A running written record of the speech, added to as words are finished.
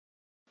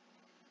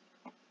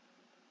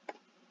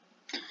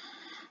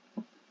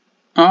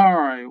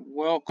Alright,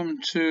 welcome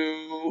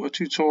to a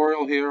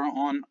tutorial here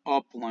on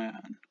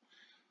Upland.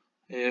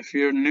 If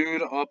you're new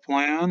to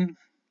Upland,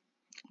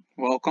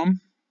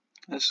 welcome.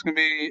 This is going to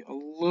be a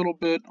little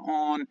bit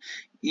on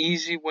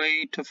easy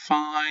way to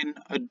find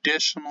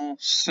additional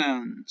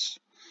sends.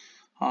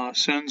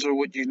 Sends are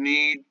what you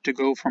need to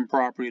go from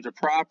property to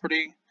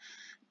property.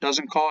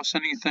 Doesn't cost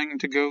anything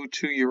to go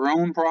to your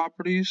own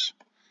properties.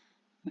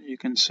 You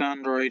can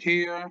send right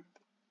here,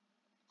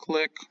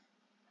 click,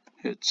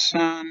 hit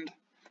send,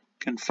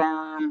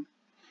 confirm,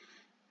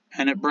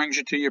 and it brings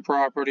you to your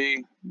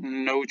property,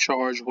 no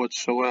charge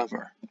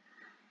whatsoever.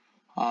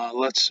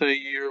 Let's say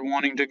you're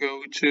wanting to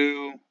go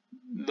to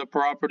the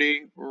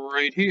property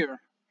right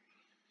here.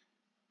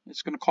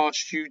 It's going to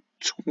cost you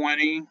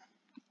 20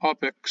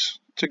 UPIX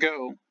to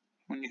go.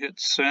 When you hit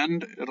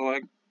send, it'll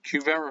let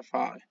you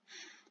verify.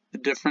 The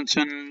difference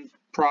in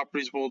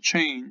properties will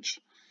change.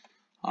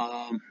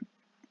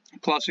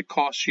 Plus it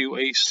costs you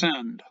a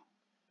send.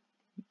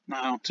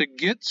 Now to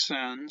get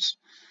sends,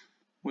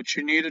 what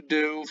you need to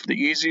do, the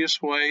easiest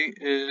way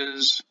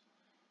is,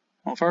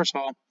 well, first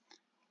of all,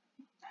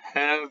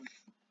 have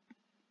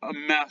a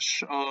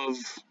mesh of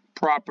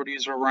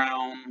properties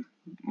around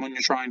when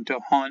you're trying to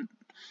hunt.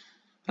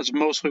 That's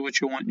mostly what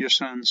you want your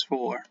sends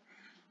for.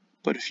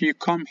 But if you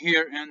come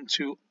here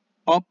into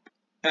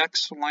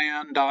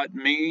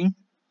upxland.me,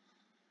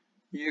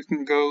 you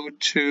can go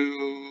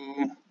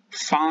to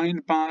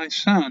find by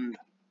send.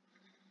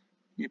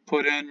 You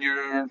put in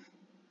your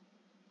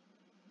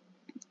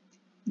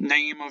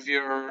name of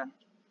your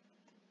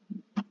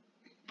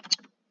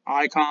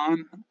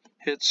icon,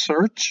 hit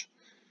search.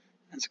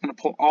 It's going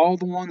to pull all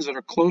the ones that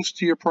are close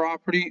to your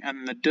property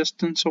and the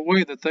distance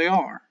away that they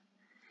are.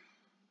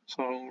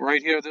 So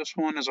right here, this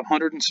one is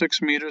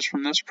 106 meters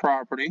from this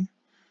property.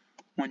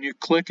 When you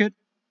click it,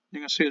 you're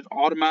going to see it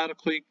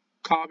automatically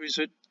copies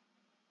it,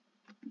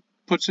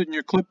 puts it in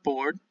your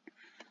clipboard.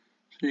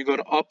 So you go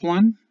to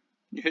Upland,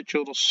 you hit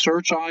your little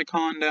search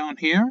icon down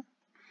here,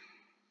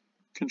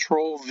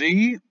 Control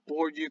V,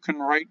 or you can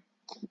right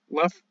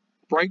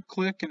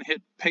click and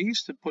hit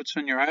paste. It puts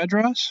in your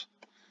address.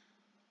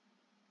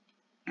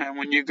 And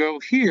when you go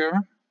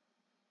here,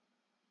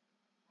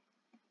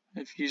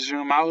 if you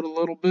zoom out a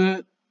little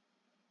bit,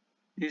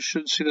 you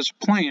should see this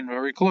plane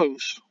very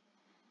close.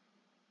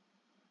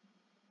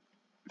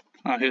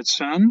 I hit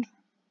send.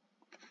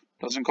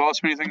 Doesn't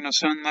cost me anything to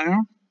send there.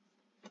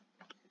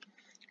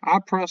 I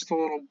press the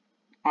little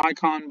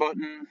icon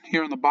button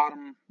here in the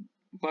bottom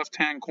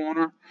left-hand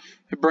corner.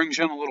 It brings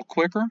you in a little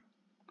quicker.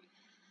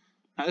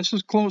 Now this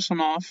is close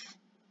enough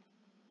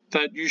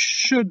that you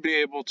should be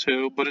able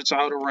to, but it's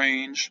out of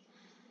range.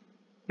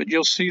 But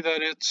you'll see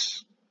that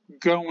it's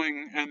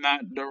going in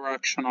that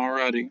direction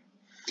already.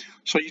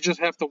 So you just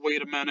have to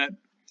wait a minute.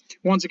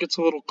 Once it gets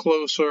a little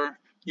closer,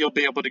 you'll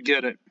be able to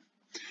get it.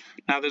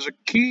 Now there's a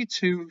key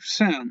to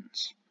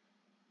sends.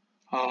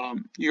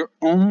 You're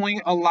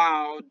only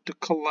allowed to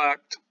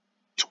collect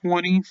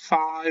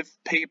 25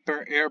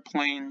 paper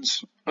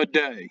airplanes a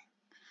day.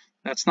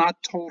 That's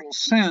not total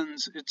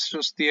sends, it's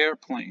just the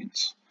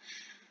airplanes.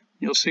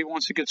 You'll see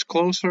once it gets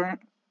closer,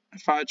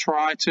 if I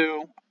try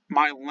to,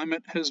 my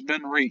limit has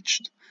been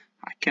reached.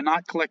 I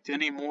cannot collect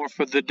any more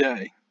for the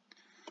day.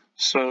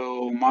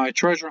 So my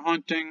treasure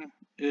hunting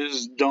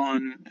is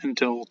done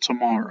until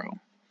tomorrow.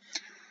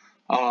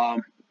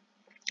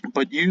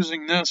 But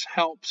using this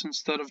helps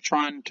instead of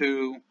trying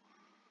to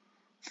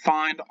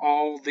find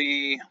all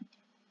the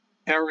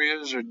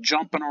areas or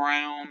jumping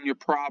around your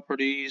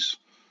properties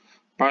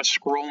by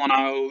scrolling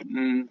out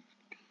and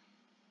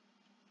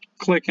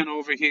clicking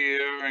over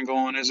here and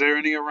going, is there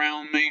any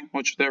around me?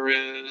 Which there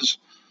is.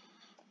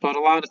 But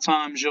a lot of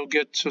times you'll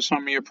get to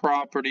some of your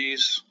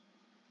properties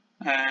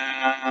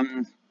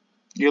and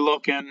you're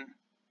looking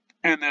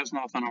and there's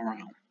nothing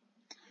around.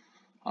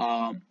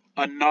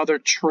 Another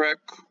trick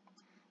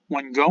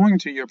when going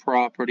to your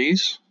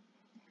properties,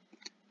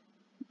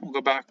 we'll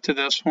go back to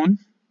this one.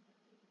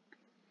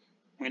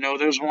 We know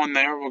there's one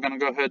there. We're going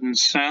to go ahead and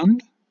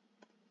send.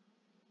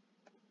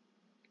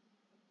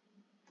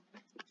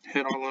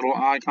 Hit our little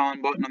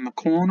icon button in the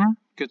corner.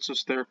 Gets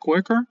us there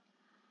quicker.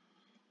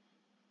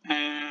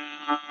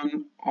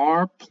 And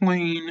our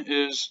plane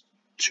is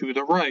to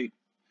the right.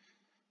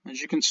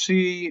 As you can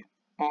see,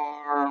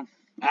 our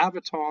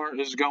avatar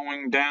is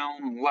going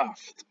down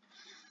left.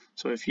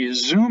 So if you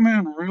zoom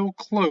in real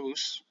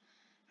close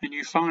and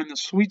you find the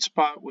sweet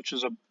spot, which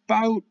is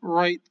about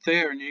right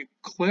there, and you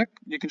click,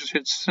 you can just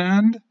hit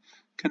send,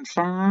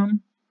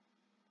 confirm,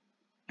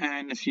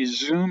 and if you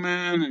zoom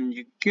in and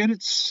you get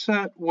it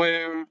set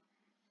where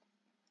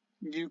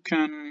you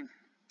can,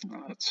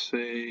 let's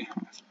see,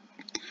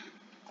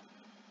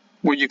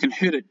 where you can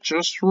hit it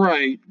just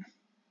right.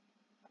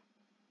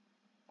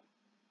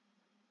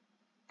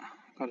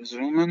 Gotta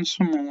zoom in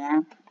some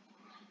more.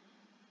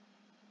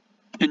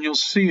 And you'll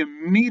see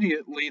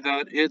immediately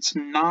that it's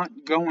not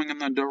going in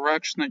the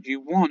direction that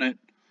you want it.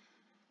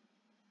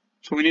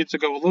 So we need to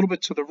go a little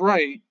bit to the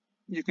right.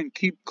 You can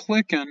keep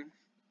clicking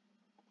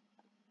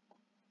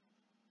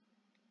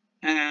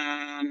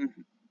and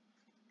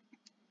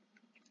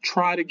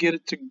try to get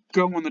it to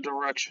go in the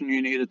direction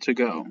you need it to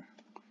go.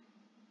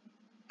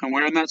 And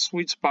we're in that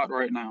sweet spot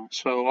right now.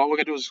 So all we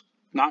gotta do is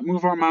not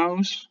move our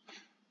mouse,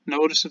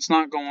 notice it's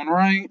not going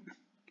right,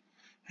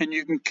 and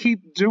you can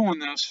keep doing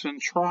this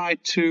and try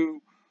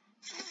to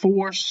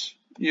force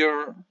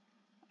your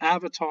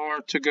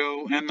avatar to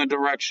go in the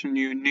direction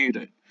you need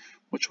it,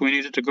 which we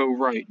need it to go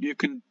right. You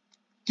can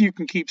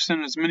keep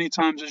sending as many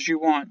times as you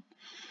want.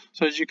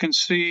 So as you can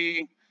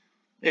see,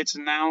 it's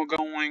now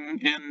going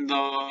in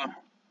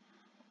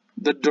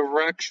the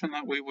direction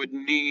that we would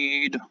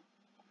need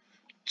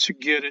to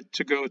get it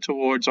to go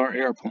towards our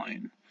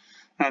airplane.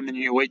 And then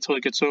you wait till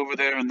it gets over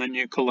there and then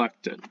you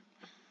collect it.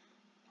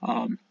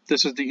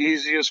 This is the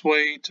easiest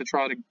way to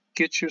try to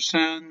get your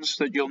sends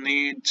that you'll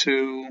need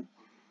to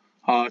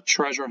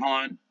treasure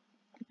hunt,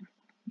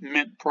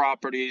 mint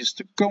properties,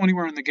 to go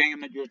anywhere in the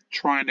game that you're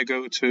trying to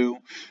go to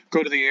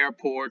the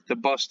airport, the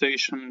bus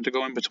station, to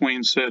go in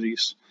between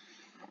cities.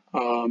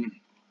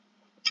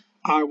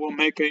 I will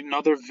make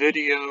another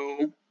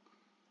video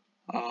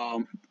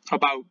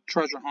about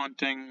treasure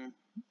hunting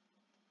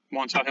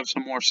once I have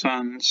some more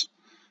sends,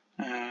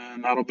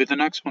 and that'll be the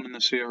next one in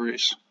the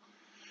series.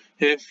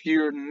 If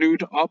you're new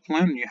to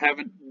Upland and you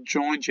haven't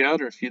joined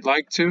yet, or if you'd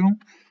like to,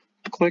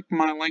 click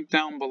my link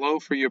down below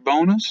for your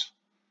bonus.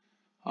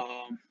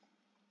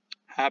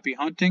 Happy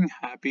hunting,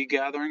 happy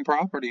gathering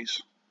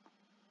properties.